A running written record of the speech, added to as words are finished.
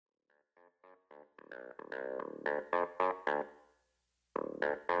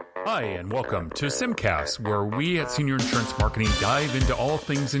Hi, and welcome to SIMcast, where we at Senior Insurance Marketing dive into all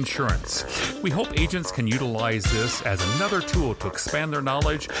things insurance. We hope agents can utilize this as another tool to expand their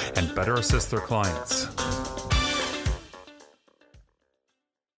knowledge and better assist their clients.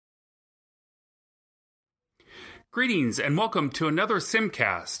 Greetings and welcome to another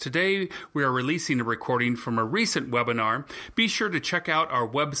SIMcast. Today we are releasing a recording from a recent webinar. Be sure to check out our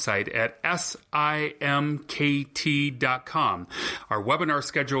website at SIMcast.com. Our webinar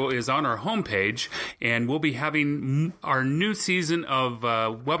schedule is on our homepage, and we'll be having our new season of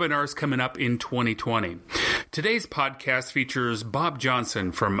webinars coming up in 2020. Today's podcast features Bob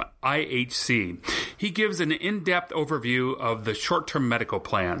Johnson from IHC. He gives an in-depth overview of the short-term medical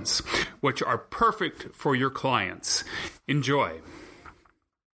plans, which are perfect for your clients. Enjoy.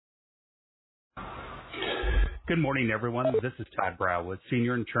 Good morning, everyone. This is Todd Brow with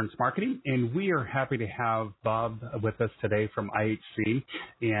Senior Insurance Marketing, and we are happy to have Bob with us today from IHC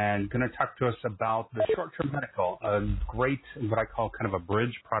and going to talk to us about the short-term medical, a great, what I call kind of a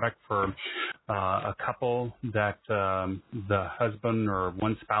bridge product for a couple that the husband or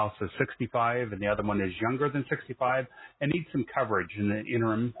one spouse is 65 and the other one is younger than 65 and needs some coverage in the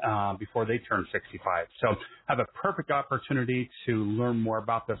interim before they turn 65. So have a perfect opportunity to learn more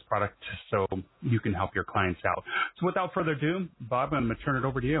about this product so you can help your clients out. So without further ado, Bob, I'm going to turn it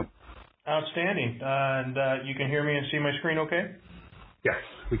over to you. Outstanding. And you can hear me and see my screen okay? Yes,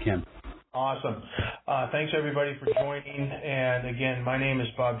 we can. Awesome. Thanks, everybody, for joining. And, again, my name is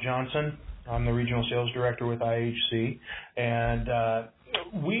Bob Johnson. I'm the Regional Sales Director with IHC. And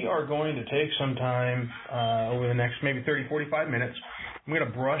we are going to take some time over the next maybe 30, 45 minutes. I'm going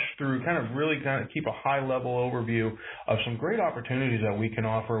to brush through, kind of keep a high-level overview of some great opportunities that we can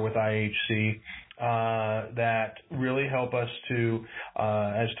offer with IHC that really help us to,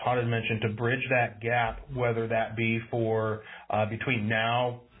 as Todd had mentioned, to bridge that gap, whether that be for between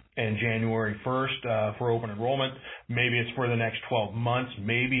now and January 1st for open enrollment. Maybe it's for the next 12 months,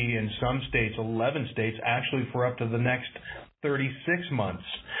 maybe in some states, 11 states, actually for up to the next 36 months.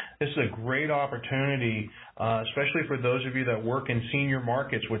 This is a great opportunity, especially for those of you that work in senior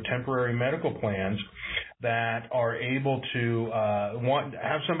markets with temporary medical plans that are able to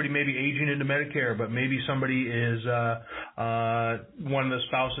have somebody maybe aging into Medicare, but maybe somebody is one of the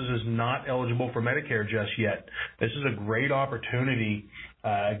spouses is not eligible for Medicare just yet. This is a great opportunity,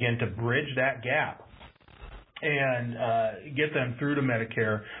 again, to bridge that gap and get them through to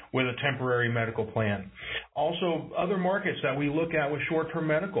Medicare with a temporary medical plan. Also, other markets that we look at with short-term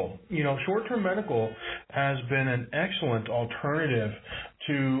medical. You know, short-term medical has been an excellent alternative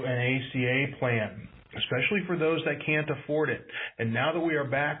to an ACA plan, especially for those that can't afford it. And now that we are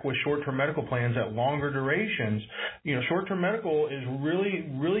back with short-term medical plans at longer durations, you know, short-term medical is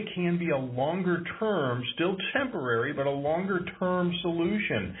really can be a longer-term, still temporary, but a longer-term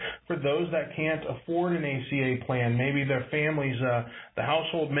solution for those that can't afford an ACA plan. Maybe their families, the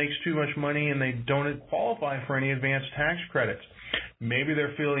household makes too much money and they don't qualify for any advanced tax credits. Maybe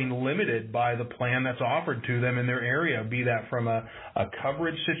they're feeling limited by the plan that's offered to them in their area, be that from a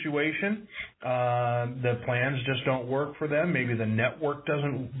coverage situation. The plans just don't work for them. Maybe the network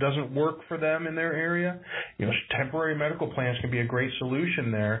doesn't work for them in their area. You know, temporary medical plans can be a great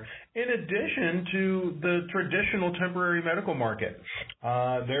solution there. In addition to the traditional temporary medical market,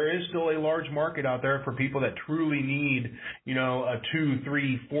 there is still a large market out there for people that truly need, you know, a 2,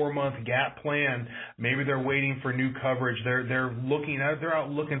 3, 4 month gap plan. Maybe they're waiting for new coverage. They're out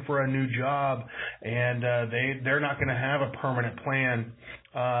looking for a new job, and they're not going to have a permanent plan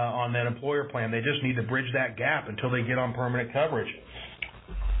on that employer plan. They just need to bridge that gap until they get on permanent coverage.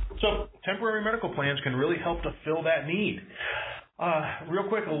 So temporary medical plans can really help to fill that need. Real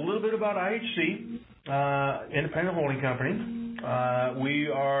quick, a little bit about IHC, independent holding company. We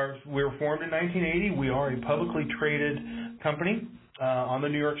were formed in 1980. We are a publicly traded company on the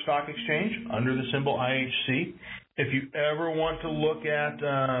New York Stock Exchange under the symbol IHC. If you ever want to look at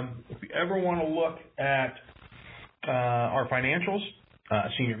our financials,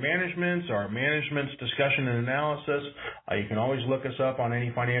 senior management's, our management's discussion and analysis, you can always look us up on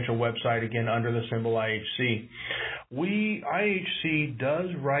any financial website, again, under the symbol IHC. IHC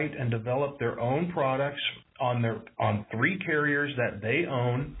does write and develop their own products on 3 carriers that they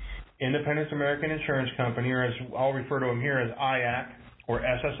own, Independence American Insurance Company, or as I'll refer to them here as IAC, or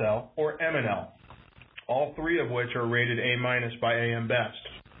SSL, or M&L. All 3 of which are rated A- by AM Best.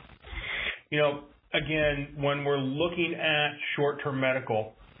 You know, again, when we're looking at short-term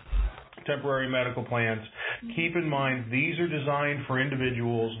medical, temporary medical plans, keep in mind these are designed for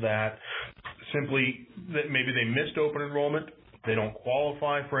individuals that maybe they missed open enrollment They don't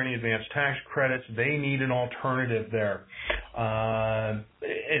qualify for any advanced tax credits. They need an alternative there. And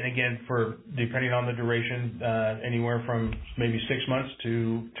again, depending on the duration, anywhere from maybe 6 months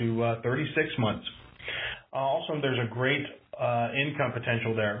to 36 months. Also, there's a great income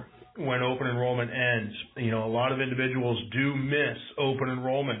potential there when open enrollment ends. A lot of individuals do miss open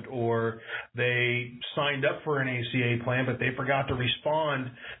enrollment, or they signed up for an ACA plan, but they forgot to respond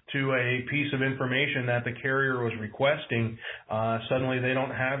to a piece of information that the carrier was requesting. Suddenly they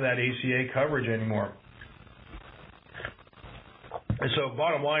don't have that ACA coverage anymore. And so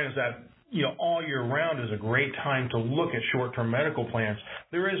bottom line is that all year round is a great time to look at short-term medical plans.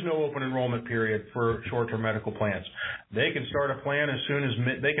 There is no open enrollment period for short-term medical plans. They can start a plan as soon as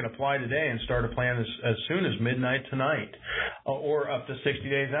they can apply today and start a plan as soon as midnight tonight, or up to 60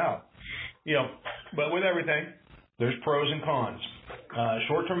 days out. But with everything, there's pros and cons.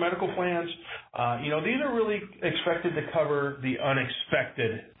 Short-term medical plans, these are really expected to cover the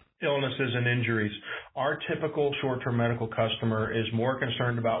unexpected illnesses and injuries. Our typical short-term medical customer is more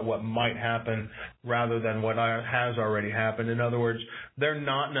concerned about what might happen rather than what has already happened. In other words, they're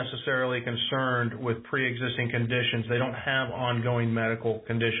not necessarily concerned with pre-existing conditions. They don't have ongoing medical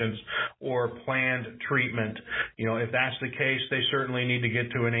conditions or planned treatment. If that's the case, they certainly need to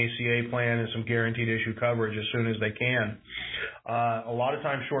get to an ACA plan and some guaranteed issue coverage as soon as they can. A lot of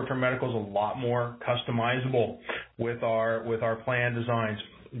times, short-term medical is a lot more customizable with our plan designs.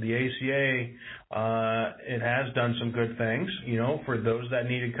 The ACA, it has done some good things, for those that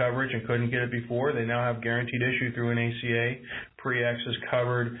needed coverage and couldn't get it before. They now have guaranteed issue through an ACA. Pre-X is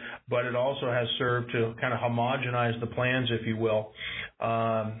covered, but it also has served to kind of homogenize the plans, if you will.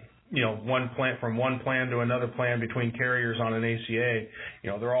 One plan from one plan to another plan between carriers on an ACA.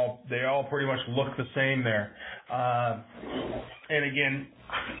 They all pretty much look the same there. And again,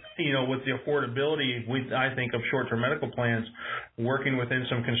 with the affordability, I think, of short-term medical plans, working within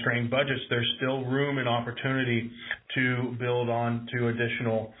some constrained budgets, there's still room and opportunity to build on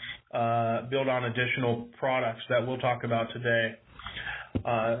additional products that we'll talk about today.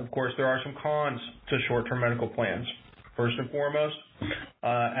 Of course, there are some cons to short-term medical plans. First and foremost,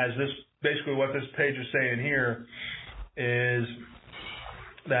 basically what this page is saying here is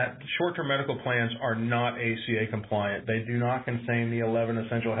that short-term medical plans are not ACA compliant. They do not contain the 11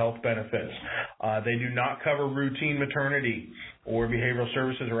 essential health benefits. They do not cover routine maternity or behavioral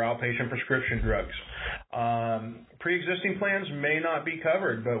services or outpatient prescription drugs. Pre-existing plans may not be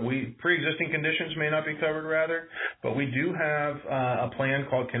covered, pre-existing conditions may not be covered, but we do have a plan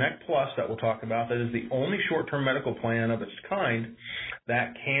called Connect Plus that we'll talk about that is the only short-term medical plan of its kind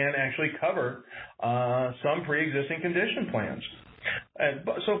that can actually cover some pre-existing condition plans.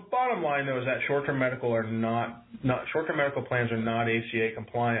 So bottom line, though, is that short-term medical plans are not ACA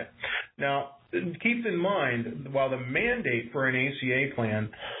compliant. Now, keep in mind, while the mandate for an ACA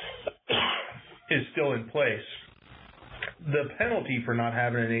plan is still in place, the penalty for not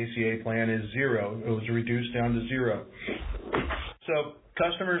having an ACA plan is zero. It was reduced down to zero. So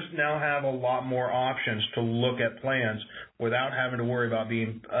customers now have a lot more options to look at plans without having to worry about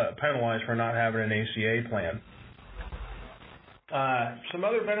being penalized for not having an ACA plan. Some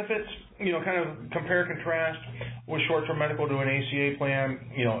other benefits, kind of compare and contrast with short-term medical to an ACA plan.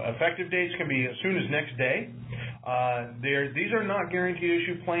 Effective dates can be as soon as next day. These are not guaranteed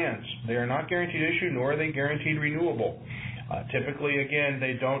issue plans. They are not guaranteed issue, nor are they guaranteed renewable. Typically, again,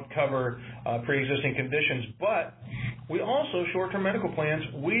 they don't cover pre-existing conditions, but we also, short-term medical plans,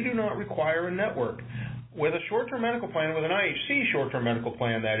 we do not require a network. With a short-term medical plan, with an IHC short-term medical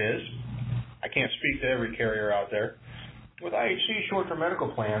plan, that is, I can't speak to every carrier out there. With IHC short-term medical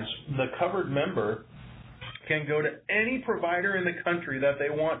plans, the covered member can go to any provider in the country that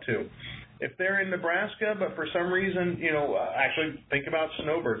they want to. If they're in Nebraska, but for some reason, actually think about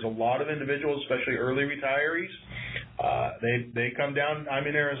snowbirds. A lot of individuals, especially early retirees, they come down. I'm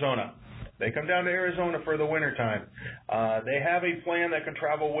in Arizona. They come down to Arizona for the wintertime. They have a plan that can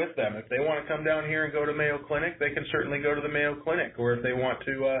travel with them. If they want to come down here and go to Mayo Clinic, they can certainly go to the Mayo Clinic. Or if they want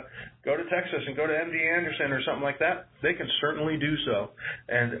to go to Texas and go to MD Anderson or something like that, they can certainly do so.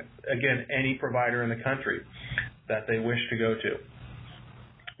 And again, any provider in the country that they wish to go to.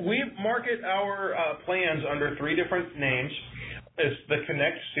 We market our plans under three different names. It's the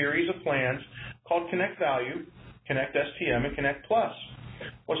Connect series of plans called Connect Value, Connect STM, and Connect Plus.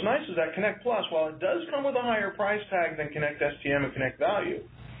 What's nice is that Connect Plus, while it does come with a higher price tag than Connect STM and Connect Value,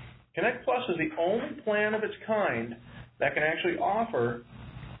 Connect Plus is the only plan of its kind that can actually offer,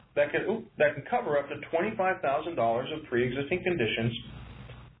 that can cover up to $25,000 of pre-existing conditions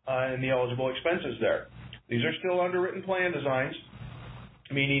and the eligible expenses there. These are still underwritten plan designs,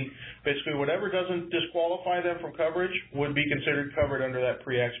 meaning Basically, whatever doesn't disqualify them from coverage would be considered covered under that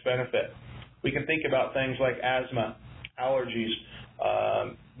pre-X benefit. We can think about things like asthma, allergies,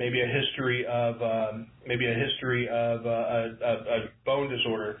 maybe a history of a bone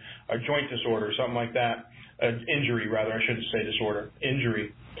disorder, a joint disorder, something like that. Injury, rather, I shouldn't say disorder.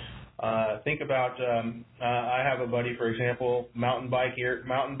 Injury. Think about, I have a buddy, for example, mountain biker,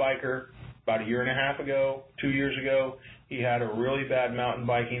 about a year and a half ago, 2 years ago, he had a really bad mountain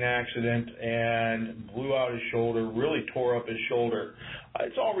biking accident and blew out his shoulder, really tore up his shoulder.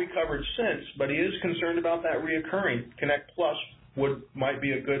 It's all recovered since, but he is concerned about that reoccurring. Connect Plus might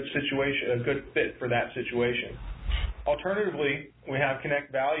be a good situation, a good fit for that situation. Alternatively, we have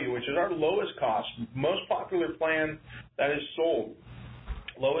Connect Value, which is our lowest cost, most popular plan that is sold.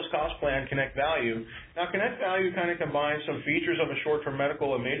 Lowest cost plan, Connect Value. Now, Connect Value kind of combines some features of a short-term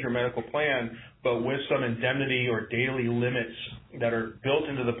medical and major medical plan, but with some indemnity or daily limits that are built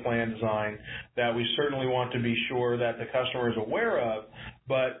into the plan design that we certainly want to be sure that the customer is aware of.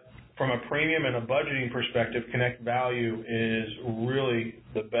 But from a premium and a budgeting perspective, Connect Value is really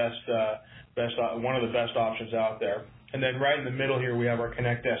the one of the best options out there. And then right in the middle here, we have our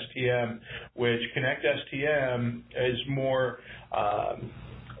Connect STM, which Connect STM is more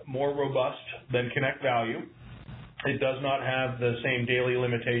robust than Connect Value. It does not have the same daily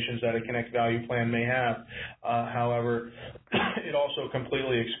limitations that a Connect Value plan may have. However, it also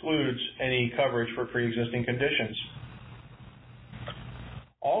completely excludes any coverage for pre-existing conditions.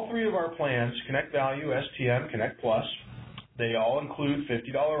 All three of our plans, Connect Value, STM, Connect Plus, they all include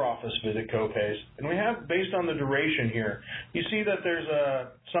 $50 office visit copays. And we have, based on the duration here, you see that there's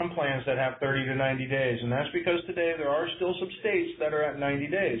some plans that have 30 to 90 days, and that's because today there are still some states that are at 90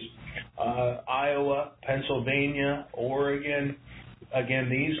 days. Iowa, Pennsylvania, Oregon. Again,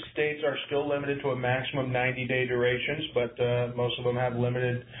 these states are still limited to a maximum 90-day durations, but most of them have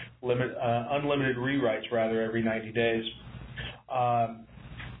unlimited rewrites, rather, every 90 days.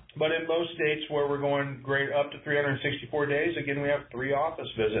 But in most states where we're going great up to 364 days, again, we have 3 office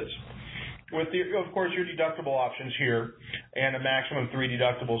visits. With, of course, your deductible options here and a maximum 3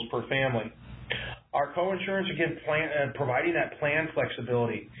 deductibles per family. Our coinsurance, again, providing that plan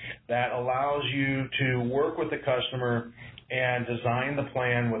flexibility that allows you to work with the customer and design the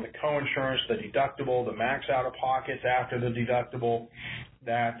plan with the coinsurance, the deductible, the max out-of-pockets after the deductible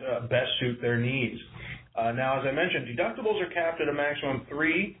that best suit their needs. Now, as I mentioned, deductibles are capped at a maximum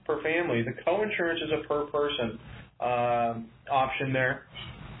 3 per family. The coinsurance is a per-person option there,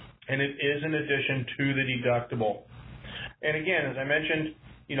 and it is in addition to the deductible. And again, as I mentioned,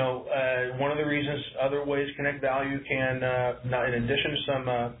 one of the reasons, other ways Connect Value can, in addition to some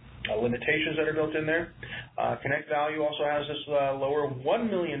limitations that are built in there, Connect Value also has this lower $1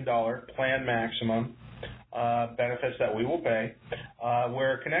 million plan maximum benefits that we will pay,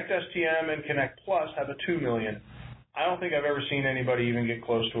 where Connect STM and Connect Plus have a $2 million. I don't think I've ever seen anybody even get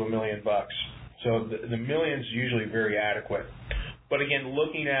close to $1 million. So the million's usually very adequate. But again,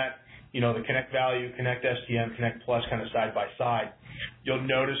 looking at the Connect Value, Connect STM, Connect Plus kind of side by side, you'll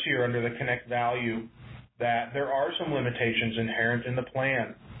notice here under the Connect Value that there are some limitations inherent in the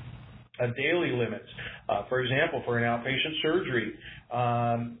plan. Daily limits. For example, for an outpatient surgery,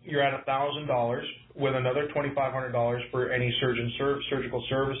 you're at $1,000 with another $2,500 for any surgical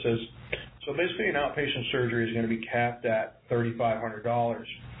services. So basically, an outpatient surgery is going to be capped at $3,500.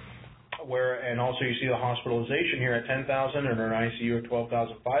 And also you see the hospitalization here at $10,000 and an ICU at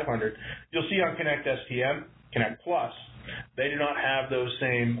 $12,500. You'll see on Connect STM, Connect Plus, they do not have those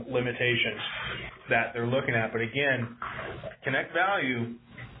same limitations that they're looking at. But again, Connect Value,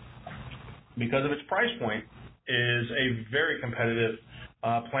 because of its price point, is a very competitive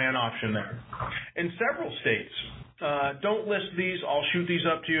plan option there. In several states, don't list these, I'll shoot these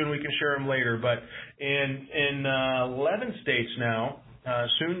up to you and we can share them later, but in 11 states now,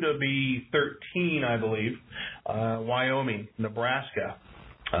 soon to be 13, I believe, Wyoming, Nebraska,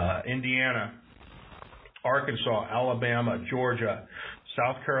 Indiana, Arkansas, Alabama, Georgia,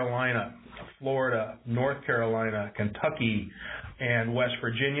 South Carolina, Florida, North Carolina, Kentucky, and West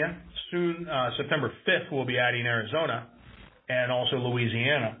Virginia. Soon, September 5th, we'll be adding Arizona and also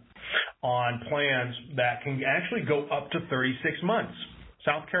Louisiana on plans that can actually go up to 36 months.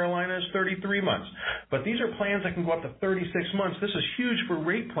 South Carolina is 33 months. But these are plans that can go up to 36 months. This is huge for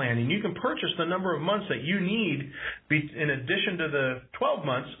rate planning. You can purchase the number of months that you need in addition to the 12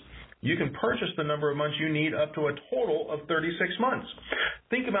 months. You can purchase the number of months you need up to a total of 36 months.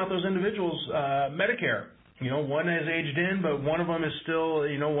 Think about those individuals, Medicare. one has aged in, but one of them is still,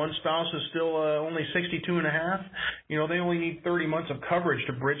 one spouse is still only 62 and a half. They only need 30 months of coverage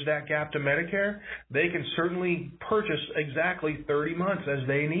to bridge that gap to Medicare. They can certainly purchase exactly 30 months as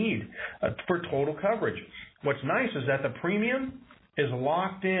they need for total coverage. What's nice is that the premium is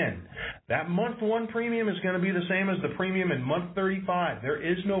locked in. That month 1 premium is going to be the same as the premium in month 35. There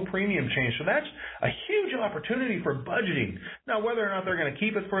is no premium change. So that's a huge opportunity for budgeting. Now, whether or not they're going to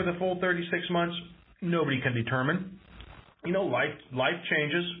keep it for the full 36 months, nobody can determine. Life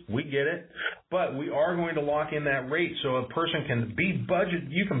changes. We get it. But we are going to lock in that rate so a person can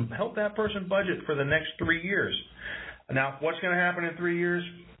you can help that person budget for the next 3 years. Now, what's going to happen in 3 years?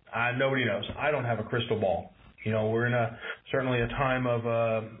 Nobody knows. I don't have a crystal ball. We're in certainly a time of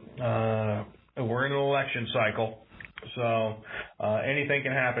we're in an election cycle, so anything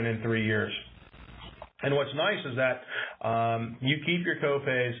can happen in 3 years. And what's nice is that you keep your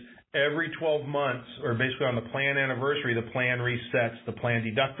copays every 12 months, or basically on the plan anniversary, the plan resets the plan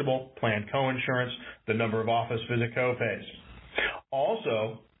deductible, plan coinsurance, the number of office visit copays.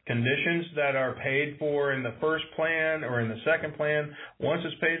 Also, conditions that are paid for in the first plan or in the second plan, once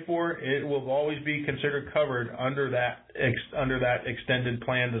it's paid for, it will always be considered covered under that extended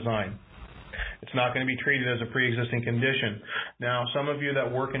plan design. It's not going to be treated as a pre-existing condition. Now, some of you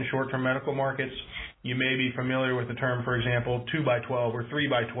that work in short-term medical markets, you may be familiar with the term, for example, 2x12 or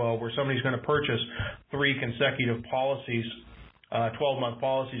 3x12, where somebody's going to purchase 3 consecutive policies, 12-month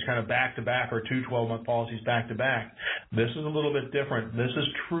policies kind of back-to-back, or 2 12-month policies back-to-back. This is a little bit different. This is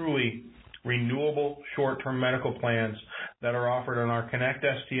truly renewable short-term medical plans that are offered on our Connect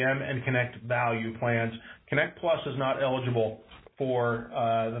STM and Connect Value plans. Connect Plus is not eligible for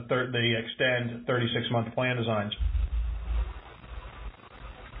the Extend 36-month plan designs.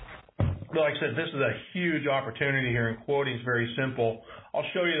 Like I said, this is a huge opportunity here, and quoting is very simple. I'll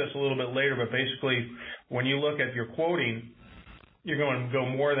show you this a little bit later, but basically when you look at your quoting, you're going to go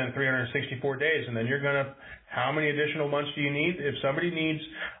more than 364 days, and then you're going to, how many additional months do you need? If somebody needs,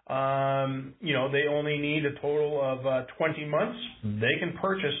 they only need a total of 20 months, they can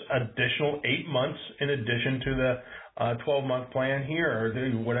purchase additional 8 months in addition to the 12-month plan here, or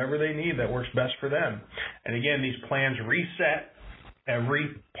do whatever they need that works best for them. And again, these plans reset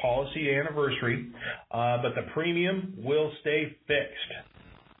every policy anniversary, but the premium will stay fixed.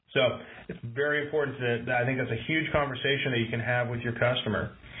 So it's very important I think that's a huge conversation that you can have with your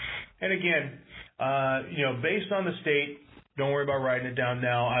customer. And again, based on the state, don't worry about writing it down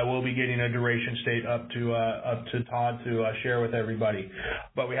now. I will be getting a duration state up to Todd to share with everybody.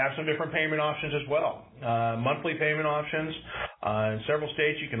 But we have some different payment options as well. Monthly payment options. In several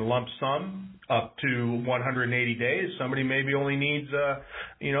states, you can lump sum up to 180 days. Somebody maybe only needs,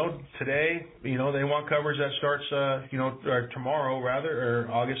 today, they want coverage that starts, or tomorrow rather,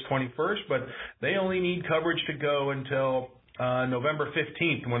 or August 21st, but they only need coverage to go until November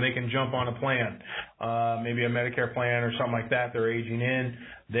 15th when they can jump on a plan, maybe a Medicare plan or something like that. They're aging in.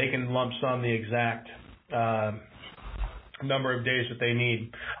 They can lump sum the exact number of days that they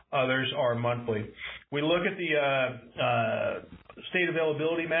need. Others are monthly. We look at the state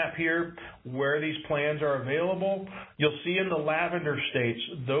availability map here where these plans are available. You'll see in the lavender states,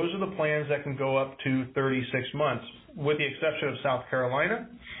 those are the plans that can go up to 36 months, with the exception of South Carolina.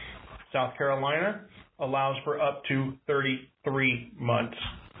 South Carolina allows for up to 33 months.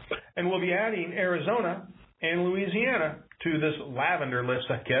 And we'll be adding Arizona and Louisiana to this lavender list,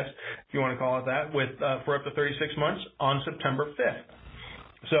 I guess, if you want to call it that, with for up to 36 months on September 5th.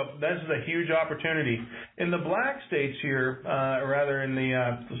 So this is a huge opportunity. In the black states here, or rather in the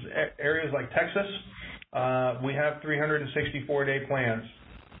areas like Texas, we have 364-day plans.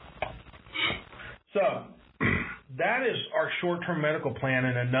 So that is our short-term medical plan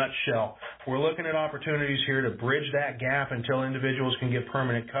in a nutshell. We're looking at opportunities here to bridge that gap until individuals can get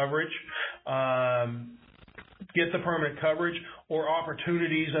permanent coverage, get the permanent coverage, or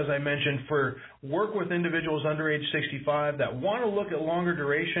opportunities, as I mentioned, for work with individuals under age 65 that want to look at longer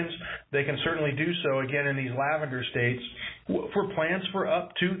durations. They can certainly do so, again, in these lavender states for plans for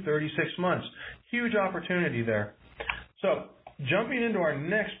up to 36 months. Huge opportunity there. So jumping into our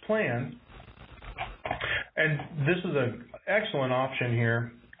next plan, and this is an excellent option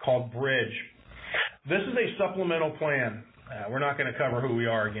here called Bridge. This is a supplemental plan. We're not going to cover who we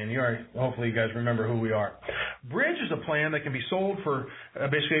are again. Hopefully you guys remember who we are. Bridge is a plan that can be sold for,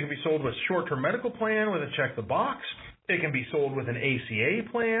 basically it can be sold with short-term medical plan with a check the box. It can be sold with an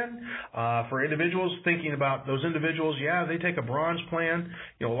ACA plan for individuals thinking about those individuals. Yeah, they take a bronze plan.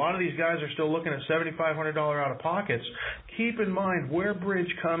 A lot of these guys are still looking at $7,500 out of pockets. Keep in mind where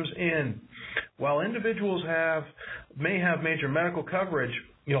Bridge comes in. While individuals may have major medical coverage,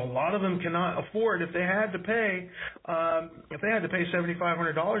 A lot of them cannot afford, if they had to pay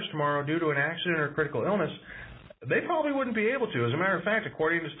 $7,500 tomorrow due to an accident or critical illness, they probably wouldn't be able to. As a matter of fact,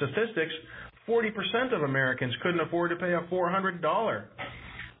 according to statistics, 40% of Americans couldn't afford to pay a $400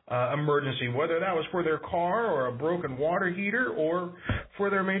 emergency, whether that was for their car or a broken water heater or for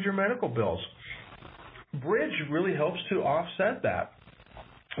their major medical bills. Bridge really helps to offset that.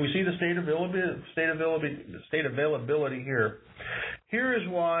 We see the state availability here. Here is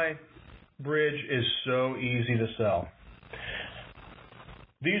why Bridge is so easy to sell.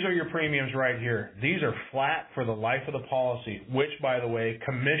 These are your premiums right here. These are flat for the life of the policy, which, by the way,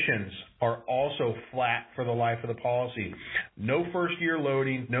 commissions are also flat for the life of the policy. No first-year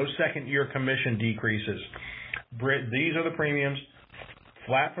loading, no second-year commission decreases. These are the premiums,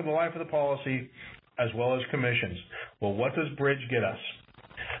 flat for the life of the policy, as well as commissions. Well, what does Bridge get us?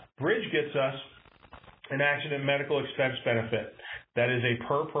 Bridge gets us an accident medical expense benefit. That is a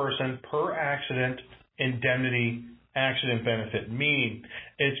per-person, per-accident indemnity accident benefit, meaning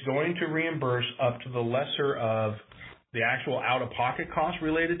it's going to reimburse up to the lesser of the actual out-of-pocket cost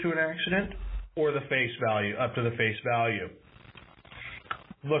related to an accident or the face value, up to the face value.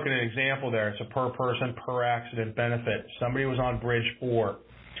 Look at an example there. It's a per-person, per-accident benefit. Somebody was on Bridge 4.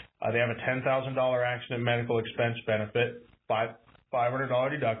 They have a $10,000 accident medical expense benefit, $500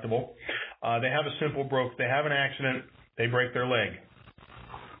 deductible. They have a simple they have an accident, they break their leg.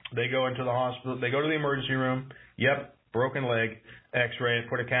 They go into the hospital, they go to the emergency room, yep, broken leg, x-ray it,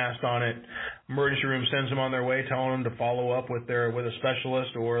 put a cast on it. Emergency room sends them on their way, telling them to follow up with a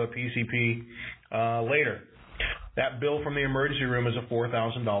specialist or a PCP later. That bill from the emergency room is a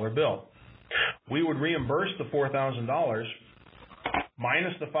 $4,000 bill. We would reimburse the $4,000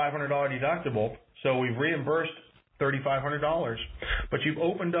 minus the $500 deductible, so we've reimbursed $3,500, but you've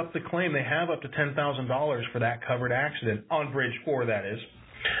opened up the claim. They have up to $10,000 for that covered accident, on Bridge 4 that is,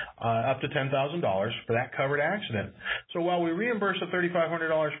 up to $10,000 for that covered accident. So while we reimburse the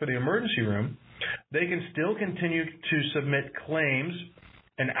 $3,500 for the emergency room, they can still continue to submit claims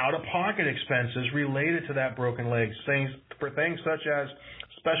and out-of-pocket expenses related to that broken leg, for things such as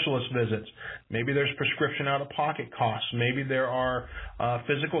specialist visits. Maybe there's prescription out-of-pocket costs. Maybe there are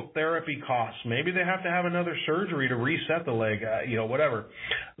physical therapy costs. Maybe they have to have another surgery to reset the leg, whatever.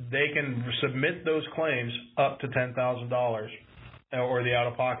 They can submit those claims up to $10,000 or the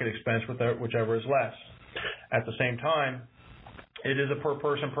out-of-pocket expense, whichever is less. At the same time, it is a per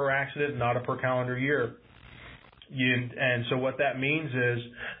person, per accident, not a per calendar year. And so what that means is,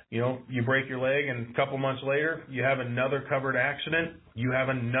 you break your leg and a couple months later, you have another covered accident, you have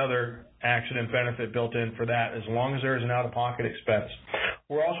another accident benefit built in for that as long as there is an out-of-pocket expense.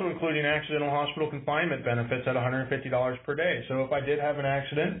 We're also including accidental hospital confinement benefits at $150 per day. So if I did have an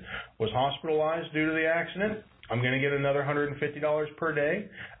accident, was hospitalized due to the accident, I'm going to get another $150 per day,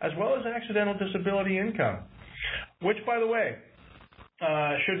 as well as accidental disability income, which, by the way,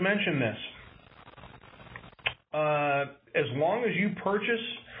 should mention this. As long as you purchase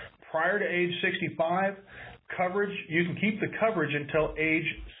prior to age 65, you can keep the coverage until age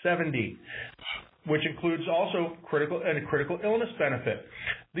 70, which includes also critical illness benefit.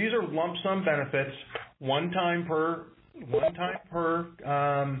 These are lump sum benefits, one time per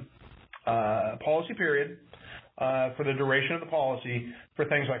policy period for the duration of the policy for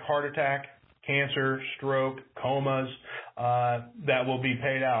things like heart attack, cancer, stroke, comas that will be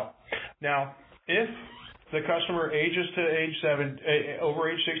paid out. Now, if the customer ages to over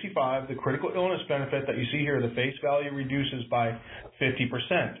age 65, the critical illness benefit that you see here, the face value reduces by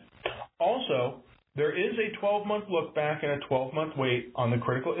 50%. Also, there is a 12-month look back and a 12-month wait on the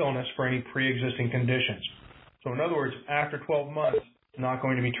critical illness for any pre-existing conditions. So in other words, after 12 months, it's not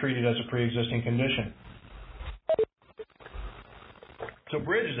going to be treated as a pre-existing condition. So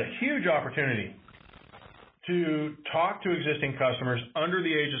Bridge is a huge opportunity to talk to existing customers under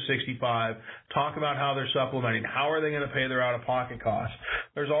the age of 65, talk about how they're supplementing, how are they going to pay their out-of-pocket costs.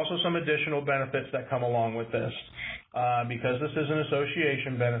 There's also some additional benefits that come along with this. Because this is an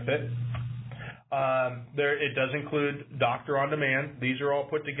association benefit, it does include doctor on demand. These are all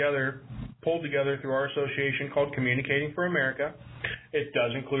pulled together through our association called Communicating for America. It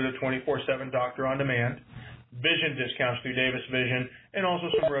does include a 24/7 doctor on demand, vision discounts through Davis Vision, and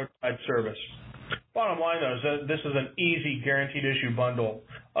also some roadside service. Bottom line, though, is that this is an easy, guaranteed issue bundle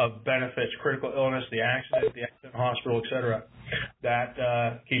of benefits, critical illness, the accident hospital, et cetera, that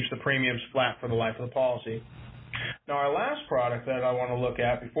keeps the premiums flat for the life of the policy. Now, our last product that I want to look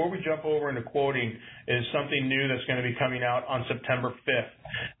at before we jump over into quoting is something new that's going to be coming out on September 5th.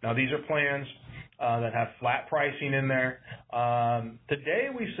 Now, these are plans that have flat pricing in there. Today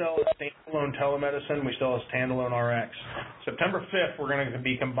we sell a standalone telemedicine. We sell a standalone RX. September 5th, we're going to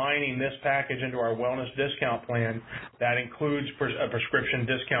be combining this package into our wellness discount plan that includes a prescription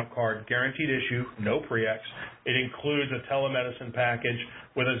discount card, guaranteed issue, no pre-X. It includes a telemedicine package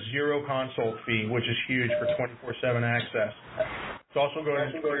with a zero consult fee, which is huge for 24/7 access. It's also going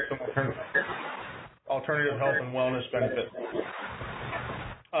to include some alternative health and wellness benefits.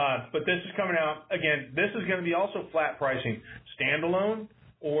 But this is coming out, again, this is going to be also flat pricing, standalone,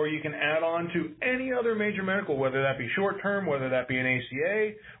 or you can add on to any other major medical, whether that be short-term, whether that be an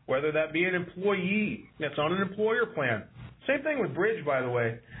ACA, whether that be an employee that's on an employer plan. Same thing with Bridge, by the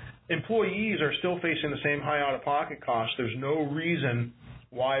way. Employees are still facing the same high out-of-pocket costs. There's no reason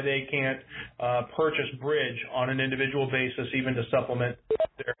why they can't purchase Bridge on an individual basis, even to supplement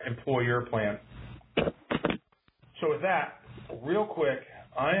their employer plan. So with that, real quick,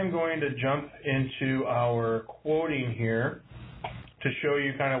 I am going to jump into our quoting here to show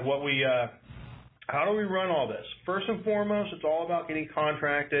you kind of what we, how do we run all this? First and foremost, it's all about getting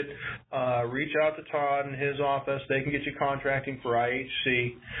contracted. Reach out to Todd and his office. They can get you contracting for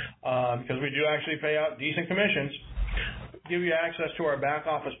IHC because we do actually pay out decent commissions. Give you access to our back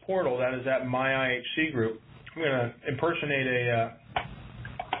office portal. That is at My IHC Group. I'm going to impersonate a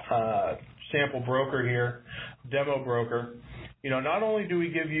sample broker here, demo broker. You know, not only do we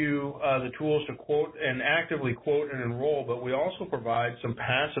give you the tools to quote and actively quote and enroll, but we also provide some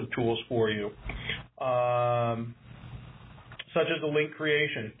passive tools for you, such as the link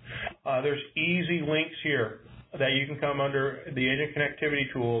creation. There's easy links here that you can come under the agent connectivity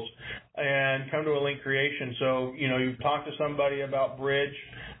tools and come to a link creation. So, you know, you've talked to somebody about Bridge.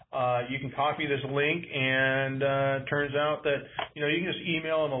 You can copy this link, and it turns out that, you know, you can just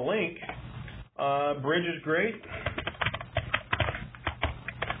email them a link. Bridge is great.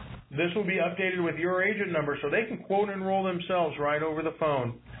 This will be updated with your agent number so they can quote and enroll themselves right over the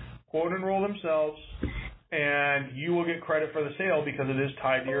phone. Quote and enroll themselves, and you will get credit for the sale because it is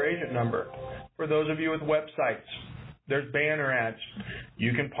tied to your agent number. For those of you with websites, there's banner ads.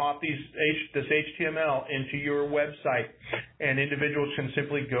 You can pop this HTML into your website, and individuals can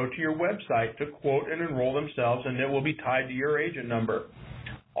simply go to your website to quote and enroll themselves, and it will be tied to your agent number.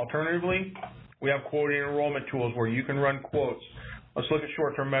 Alternatively, we have quoting and enrollment tools where you can run quotes. Let's look at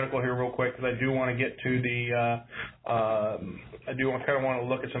short-term medical here real quick because I do want to get to the, I do kind of want to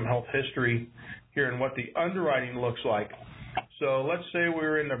look at some health history here and what the underwriting looks like. So let's say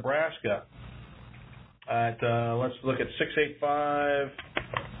we're in Nebraska at, let's look at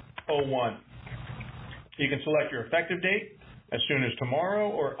 68501. You can select your effective date as soon as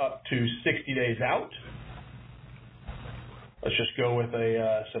tomorrow or up to 60 days out. Let's just go with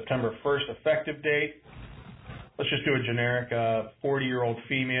a September 1st effective date. Let's just do a generic 40-year-old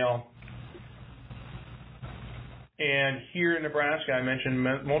female. And here in Nebraska, I mentioned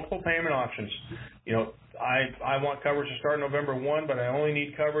multiple payment options. You know, I want coverage to start November 1, but I only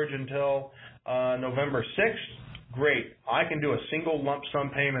need coverage until November 6th. Great. I can do a single lump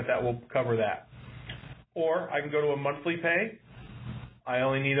sum payment that will cover that. Or I can go to a monthly pay. I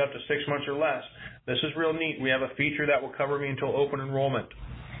only need up to 6 months or less. This is real neat. We have a feature that will cover me until open enrollment,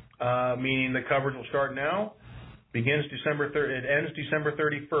 meaning the coverage will start now. It ends December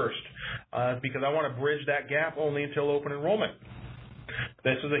 31st because I want to bridge that gap only until open enrollment.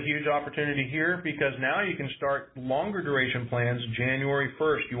 This is a huge opportunity here because now you can start longer duration plans January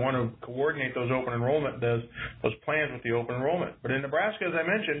 1st. You want to coordinate those open enrollment, those plans with the open enrollment. But in Nebraska, as I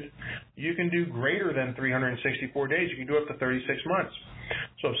mentioned, you can do greater than 364 days. You can do up to 36 months.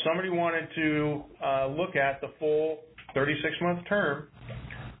 So if somebody wanted to look at the full 36-month term,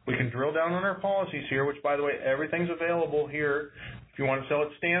 we can drill down on our policies here, which, by the way, everything's available here. If you want to sell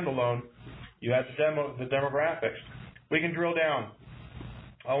it standalone, you have the demographics. We can drill down.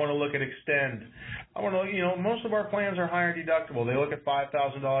 I want to look at extend. I want to, you know, most of our plans are higher deductible. They look at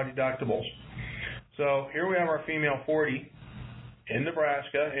 $5,000 deductibles. So here we have our female 40 in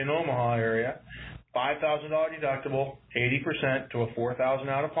Nebraska, in Omaha area, $5,000 deductible, 80% to a $4,000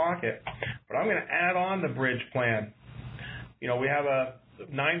 out of pocket. But I'm going to add on the bridge plan. You know, we have a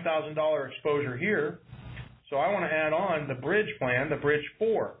 $9,000 exposure here, so I want to add on the bridge plan, the bridge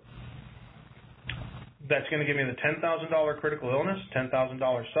 4. That's going to give me the $10,000 critical illness,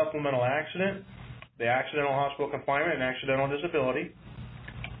 $10,000 supplemental accident, the accidental hospital confinement, and accidental disability.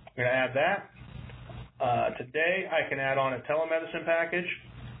 I'm going to add that. Today, I can add on a telemedicine package,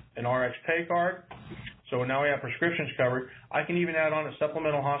 an RX pay card. So now we have prescriptions covered. I can even add on a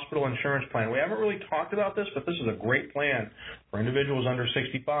supplemental hospital insurance plan. We haven't really talked about this, but this is a great plan for individuals under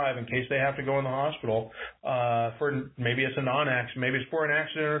 65 in case they have to go in the hospital for maybe it's a non-accident, maybe it's for an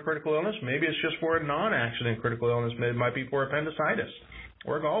accident or a critical illness, maybe it's just for a non-accident critical illness, maybe it might be for appendicitis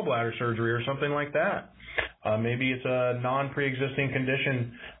or gallbladder surgery or something like that. Maybe it's a non-pre-existing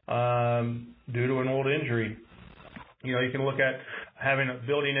condition due to an old injury. You know, you can look at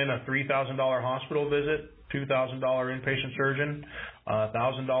building in a $3,000 hospital visit, $2,000 inpatient surgeon,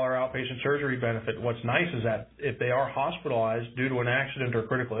 $1,000 outpatient surgery benefit. What's nice is that if they are hospitalized due to an accident or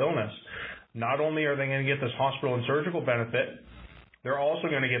critical illness, not only are they going to get this hospital and surgical benefit, they're also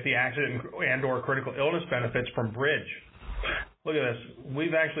going to get the accident and or critical illness benefits from Bridge. Look at this.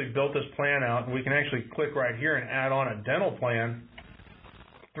 We've actually built this plan out, and we can actually click right here and add on a dental plan.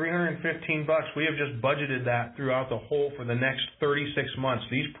 $315. We have just budgeted that throughout the whole for the next 36 months.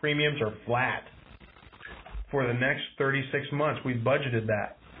 These premiums are flat for the next 36 months. We've budgeted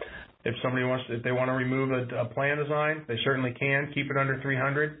that. If they want to remove a plan design, they certainly can. Keep it under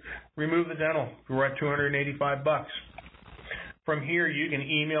 $300. Remove the dental. We're at $285. From here, you can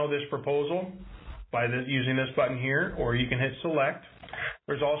email this proposal by using this button here, or you can hit select.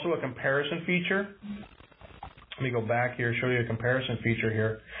 There's also a comparison feature. Let me go back here, show you a comparison feature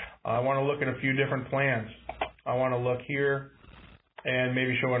here. I want to look at a few different plans. I want to look here and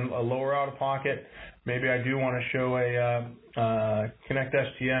maybe show a lower out-of-pocket. Maybe I do want to show a Connect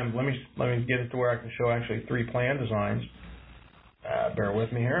STM. Let me get it to where I can show actually 3 plan designs. Bear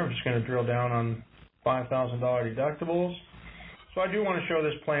with me here. I'm just going to drill down on $5,000 deductibles. So I do want to show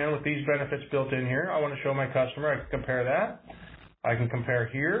this plan with these benefits built in here. I want to show my customer. I can compare that. I can compare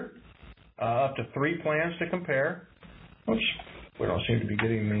here. Up to 3 plans to compare. Oops, we don't seem to be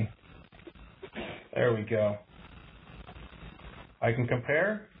getting the. There we go. I can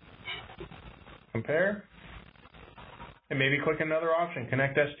compare, and maybe click another option,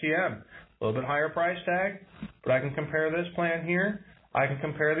 Connect STM. A little bit higher price tag, but I can compare this plan here. I can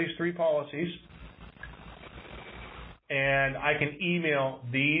compare these 3 policies, and I can email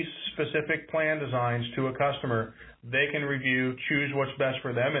these specific plan designs to a customer. They can review, choose what's best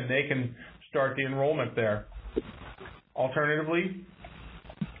for them, and they can start the enrollment there. Alternatively,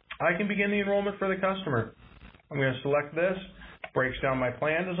 I can begin the enrollment for the customer. I'm going to select this, breaks down my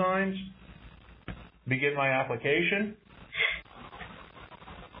plan designs, begin my application.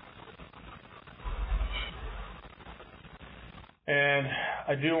 And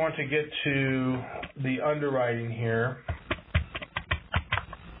I do want to get to the underwriting here.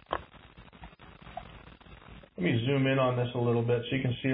 Let me zoom in on this a little bit so you can see